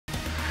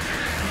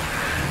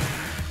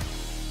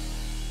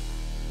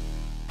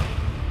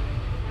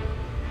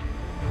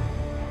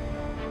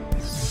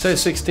Stage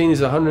 16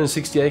 is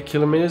 168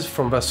 kilometers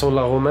from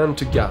Vassons-la-Romaine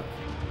to Gap.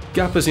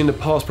 Gap has in the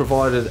past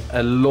provided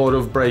a lot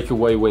of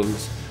breakaway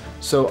wins.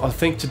 So I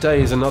think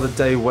today is another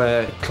day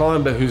where a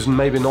climber who's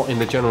maybe not in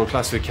the general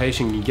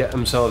classification can get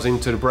themselves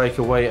into the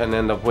breakaway and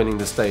end up winning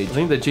the stage. I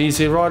think the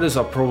GC riders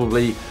are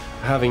probably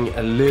having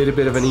a little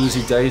bit of an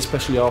easy day,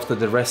 especially after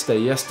the rest day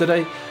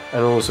yesterday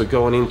and also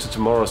going into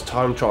tomorrow's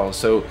time trial.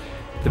 So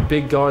the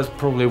big guys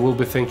probably will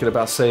be thinking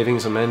about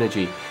saving some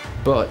energy.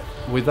 But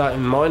with that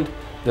in mind,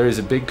 there is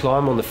a big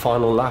climb on the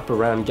final lap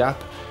around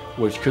Gap,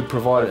 which could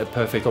provide a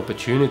perfect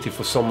opportunity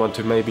for someone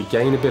to maybe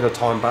gain a bit of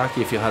time back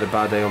if you had a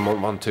bad day on Mont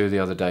Ventoux the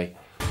other day.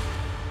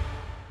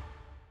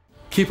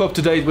 Keep up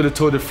to date with the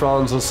Tour de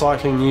France on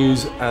cycling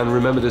news and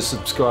remember to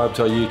subscribe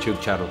to our YouTube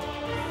channel.